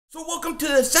So welcome to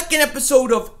the second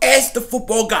episode of Ask the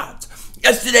Football Gods.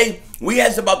 Yesterday, we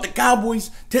asked about the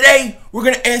Cowboys. Today, we're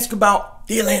going to ask about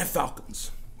the Atlanta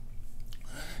Falcons.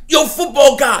 Yo,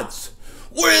 football gods,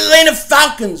 what are the Atlanta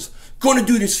Falcons going to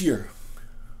do this year?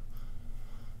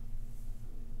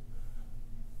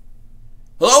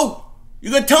 Hello?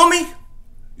 You going to tell me?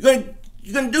 You going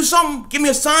to do something? Give me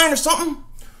a sign or something?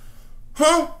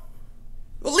 Huh?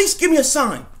 At least give me a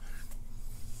sign.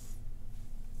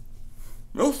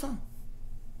 No sign.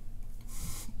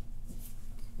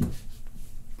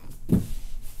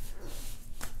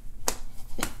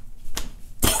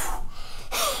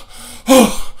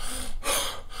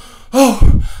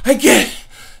 Oh, I get it.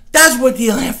 That's what the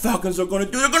Atlanta Falcons are going to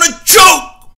do. They're going to choke.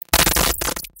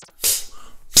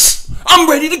 I'm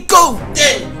ready to go.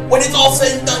 Then, when it's all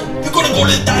said and done, you're going to go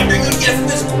to the doctor and get a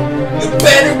physical. You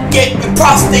better get your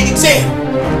prostate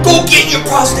exam. Go get your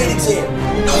prostate exam.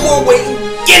 No more waiting.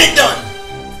 Get it done.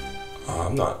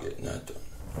 I'm not getting that done.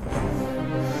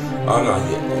 I'm not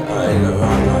getting it. I'm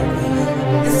not getting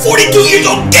it. You're 42 years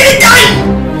old. Get it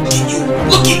done! Look at you.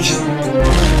 Look at you.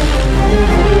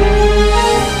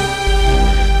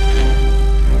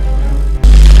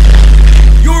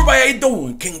 Yo, everybody, how you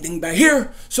doing? King Dingbat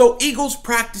here. So, Eagles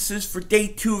practices for day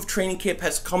 2 of training camp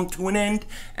has come to an end.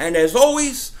 And as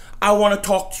always, I want to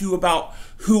talk to you about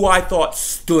who I thought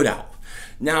stood out.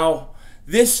 Now,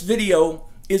 this video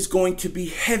is going to be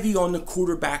heavy on the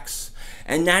quarterbacks,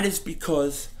 and that is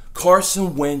because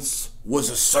Carson Wentz was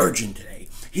a surgeon today.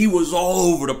 He was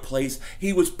all over the place.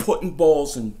 He was putting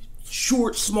balls in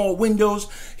short, small windows.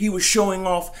 He was showing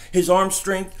off his arm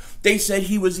strength. They said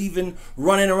he was even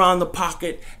running around the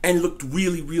pocket and looked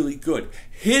really, really good.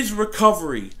 His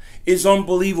recovery is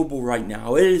unbelievable right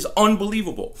now. It is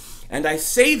unbelievable. And I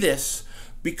say this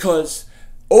because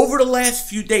over the last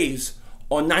few days,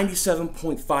 on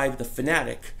 97.5 The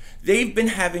Fanatic, they've been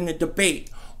having a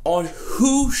debate on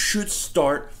who should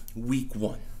start week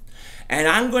 1. And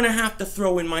I'm going to have to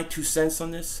throw in my 2 cents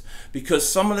on this because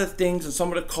some of the things and some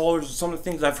of the callers and some of the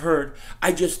things I've heard,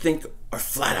 I just think are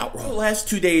flat out wrong. The last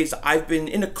 2 days, I've been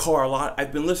in the car a lot.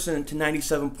 I've been listening to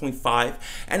 97.5,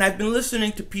 and I've been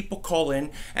listening to people call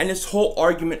in and this whole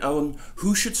argument on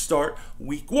who should start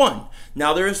week 1.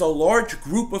 Now, there is a large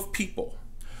group of people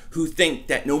who think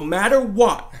that no matter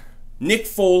what, Nick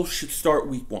Foles should start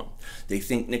week 1. They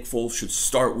think Nick Foles should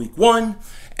start week 1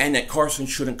 and that Carson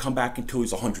shouldn't come back until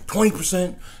he's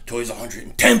 120%, until he's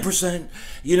 110%.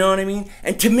 You know what I mean?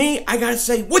 And to me, I gotta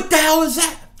say, what the hell is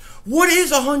that? What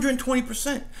is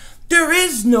 120%? There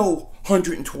is no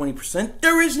 120%.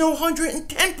 There is no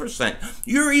 110%.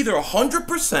 You're either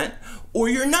 100% or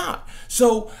you're not.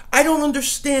 So I don't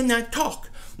understand that talk.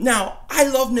 Now, I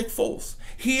love Nick Foles.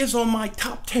 He is on my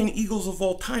top 10 Eagles of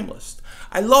all time list.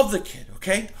 I love the kid,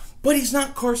 okay? But he's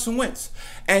not Carson Wentz.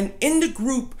 And in the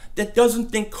group that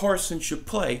doesn't think Carson should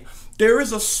play, there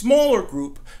is a smaller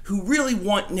group who really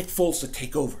want Nick Foles to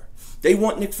take over. They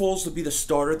want Nick Foles to be the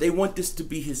starter. They want this to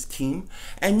be his team.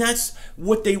 And that's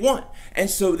what they want. And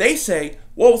so they say,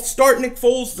 well, start Nick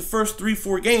Foles the first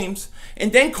 3-4 games,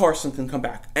 and then Carson can come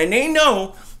back. And they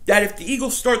know that if the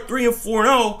Eagles start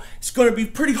 3-4-0, it's going to be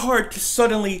pretty hard to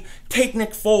suddenly take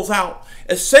Nick Foles out,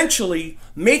 essentially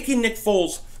making Nick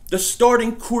Foles the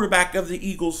starting quarterback of the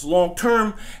Eagles long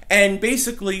term, and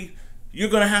basically you're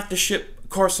going to have to ship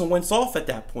Carson Wentz off at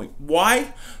that point.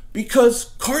 Why?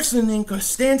 Because Carson ain't going to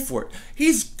stand for it.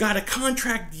 He's got a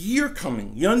contract year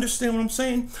coming. You understand what I'm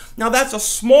saying? Now, that's a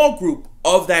small group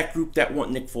of that group that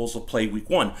want Nick Foles to play week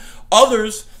 1.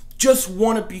 Others just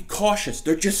want to be cautious.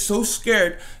 They're just so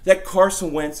scared that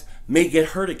Carson Wentz may get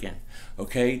hurt again.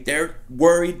 Okay? They're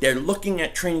worried. They're looking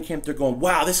at training camp. They're going,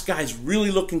 wow, this guy's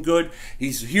really looking good.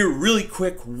 He's here really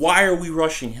quick. Why are we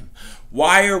rushing him?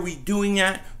 Why are we doing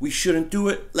that? We shouldn't do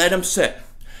it. Let him sit.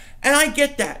 And I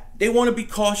get that. They want to be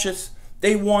cautious.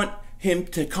 They want him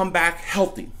to come back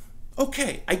healthy.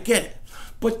 Okay, I get it.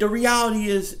 But the reality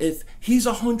is, if he's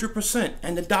 100%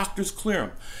 and the doctors clear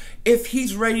him, if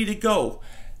he's ready to go,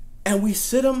 and we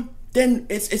sit him, then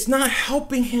it's not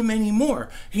helping him anymore.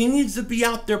 He needs to be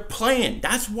out there playing.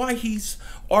 That's why he's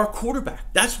our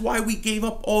quarterback. That's why we gave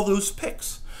up all those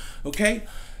picks. Okay?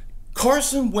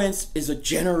 Carson Wentz is a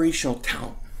generational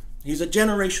talent. He's a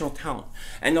generational talent.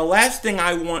 And the last thing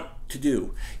I want to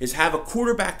do is have a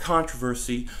quarterback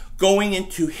controversy going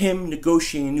into him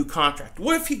negotiating a new contract.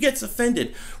 What if he gets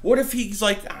offended? What if he's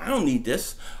like, I don't need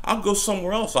this. I'll go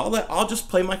somewhere else. I'll just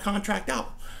play my contract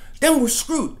out. Then we're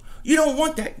screwed. You don't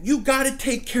want that. You got to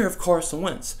take care of Carson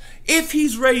Wentz. If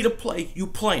he's ready to play, you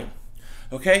play him.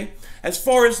 Okay? As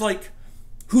far as like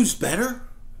who's better,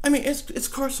 I mean, it's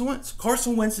Carson Wentz.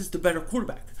 Carson Wentz is the better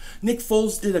quarterback. Nick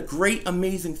Foles did a great,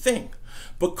 amazing thing.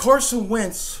 But Carson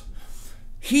Wentz,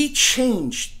 he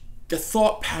changed the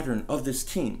thought pattern of this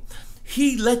team.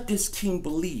 He let this team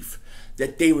believe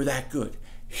that they were that good.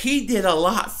 He did a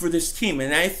lot for this team.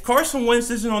 And if Carson Wentz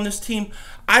isn't on this team,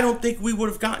 I don't think we would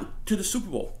have gotten to the Super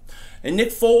Bowl. And Nick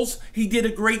Foles, he did a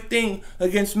great thing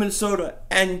against Minnesota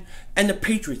and the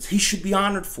Patriots. He should be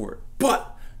honored for it.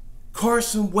 But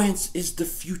Carson Wentz is the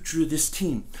future of this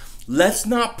team. Let's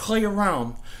not play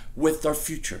around with our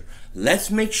future. Let's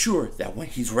make sure that when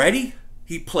he's ready,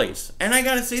 he plays. And I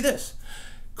got to say this.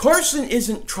 Carson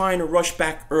isn't trying to rush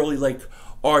back early like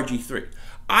RG3.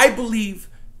 I believe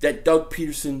that Doug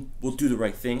Peterson will do the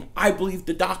right thing. I believe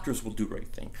the doctors will do the right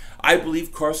thing. I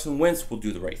believe Carson Wentz will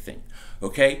do the right thing.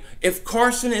 Okay? If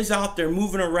Carson is out there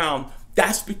moving around,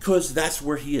 that's because that's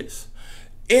where he is.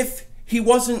 If he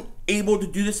wasn't able to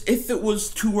do this, if it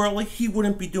was too early, he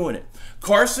wouldn't be doing it.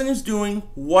 Carson is doing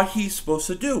what he's supposed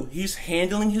to do. He's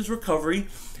handling his recovery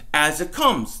as it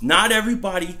comes. Not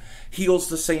everybody heals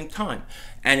the same time.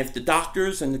 And if the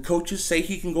doctors and the coaches say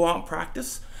he can go out and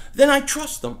practice, then I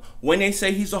trust them. When they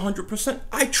say he's 100%,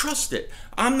 I trust it.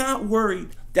 I'm not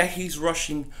worried that he's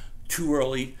rushing too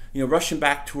early, rushing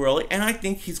back too early, and I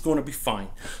think he's going to be fine.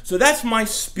 So that's my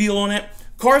spiel on it.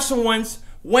 Carson Wentz,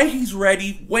 when he's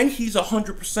ready, when he's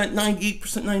 100%, 98%,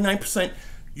 99%,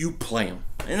 you play him.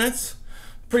 And that's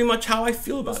pretty much how I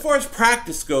feel about it. As far as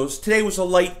practice goes, today was a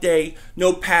light day,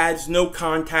 no pads, no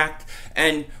contact,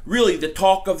 and really the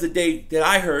talk of the day that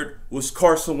I heard was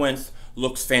Carson Wentz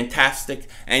looks fantastic,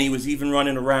 and he was even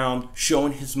running around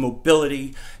showing his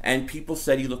mobility, and people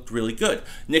said he looked really good.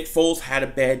 Nick Foles had a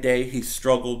bad day. He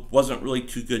struggled, wasn't really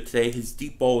too good today. His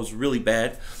deep ball was really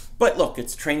bad. But look,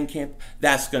 it's training camp.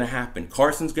 That's going to happen.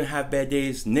 Carson's going to have bad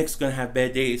days. Nick's going to have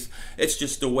bad days. It's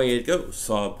just the way it goes.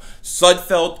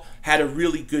 Sudfeld had a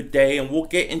really good day, and we'll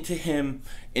get into him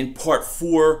in part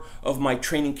 4 of my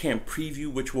training camp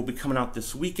preview, which will be coming out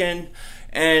this weekend.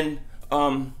 And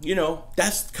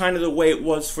that's kind of the way it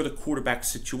was for the quarterback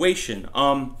situation.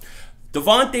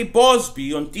 Devontae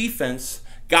Bosby on defense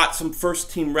got some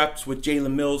first-team reps with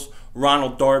Jalen Mills,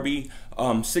 Ronald Darby.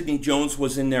 Sidney Jones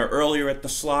was in there earlier at the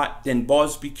slot. Then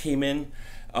Bosby came in.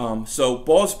 So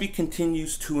Bosby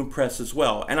continues to impress as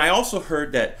well. And I also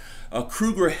heard that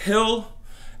Kruger-Hill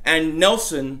and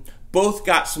Nelson both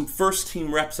got some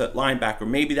first-team reps at linebacker.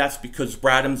 Maybe that's because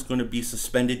Bradham's going to be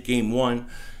suspended game 1.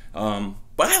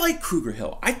 But I like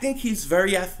Kruger-Hill. I think he's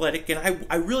very athletic, and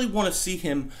I really want to see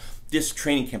him this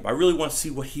training camp. I really want to see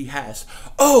what he has.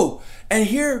 Oh, and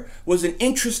here was an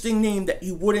interesting name that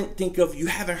you wouldn't think of, you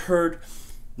haven't heard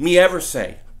me ever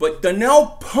say. But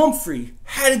Donnell Pumphrey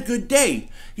had a good day.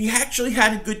 He actually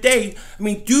had a good day. I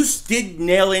mean, Deuce did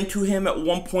nail into him at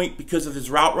one point because of his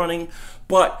route running.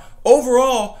 But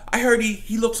overall, I heard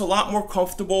he looks a lot more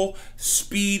comfortable.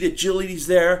 Speed, agility's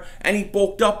there, and he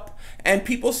bulked up. And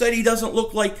people said he doesn't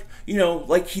look like,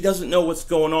 like he doesn't know what's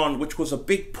going on, which was a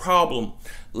big problem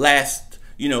last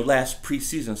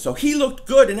preseason. So he looked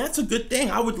good, and that's a good thing.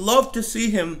 I would love to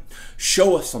see him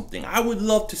show us something. I would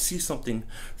love to see something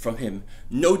from him.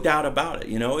 No doubt about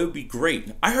it. It would be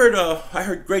great. I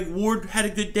heard Greg Ward had a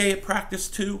good day at practice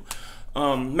too.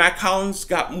 Matt Collins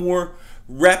got more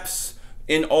reps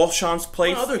in Alshon's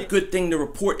place. Another good thing to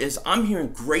report is I'm hearing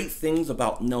great things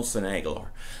about Nelson Agholor.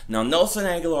 Now, Nelson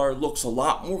Agholor looks a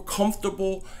lot more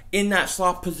comfortable in that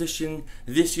slot position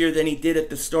this year than he did at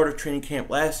the start of training camp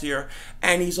last year,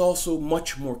 and he's also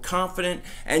much more confident,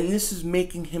 and this is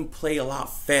making him play a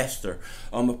lot faster.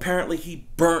 Apparently, he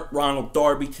burnt Ronald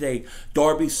Darby today.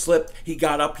 Darby slipped. He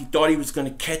got up. He thought he was going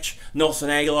to catch Nelson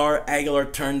Agholor.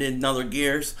 Agholor turned in another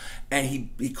gears, and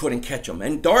he couldn't catch him.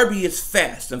 And Darby is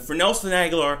fast, and for Nelson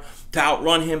Agholor to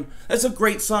outrun him, that's a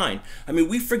great sign. I mean,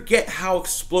 we forget how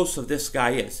explosive this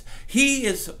guy is. He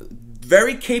is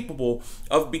very capable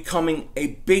of becoming a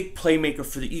big playmaker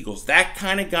for the Eagles. That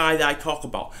kind of guy that I talk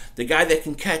about. The guy that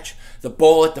can catch the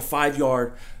ball at the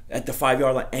 5-yard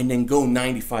line and then go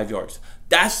 95 yards.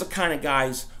 That's the kind of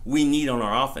guys we need on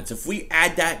our offense. If we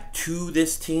add that to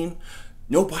this team,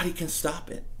 nobody can stop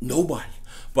it. Nobody.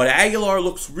 But Agholor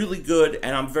looks really good,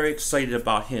 and I'm very excited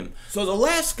about him. So the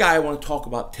last guy I want to talk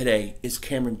about today is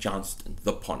Cameron Johnston,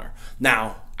 the punter.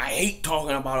 Now, I hate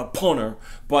talking about a punter,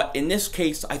 but in this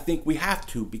case, I think we have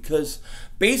to, because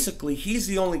basically he's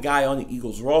the only guy on the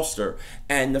Eagles roster,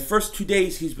 and the first 2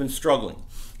 days he's been struggling.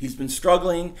 He's been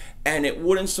struggling, and it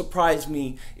wouldn't surprise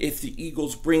me if the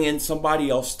Eagles bring in somebody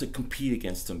else to compete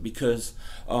against him, because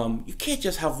you can't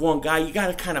just have one guy. You got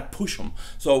to kind of push him.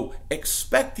 So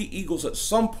expect the Eagles at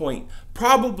some point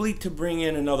probably to bring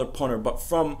in another punter. But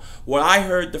from what I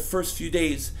heard the first few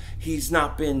days, he's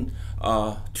not been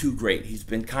too great. He's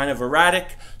been kind of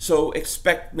erratic. So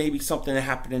expect maybe something to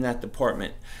happen in that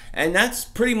department. And that's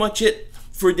pretty much it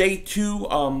for day 2.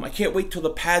 I can't wait till the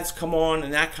pads come on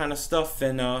and that kind of stuff.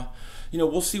 And you know,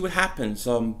 we'll see what happens.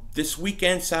 This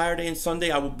weekend, Saturday and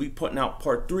Sunday, I will be putting out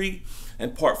part 3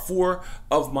 and part 4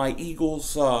 of my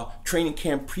Eagles training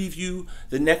camp preview.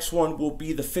 The next one will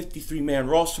be the 53-man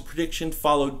roster prediction,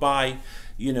 followed by,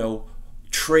 you know,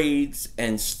 trades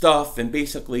and stuff, and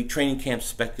basically training camp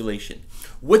speculation.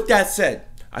 With that said,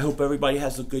 I hope everybody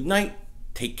has a good night.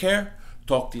 Take care.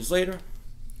 Talk to you later.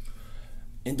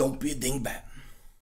 And don't be a dingbat.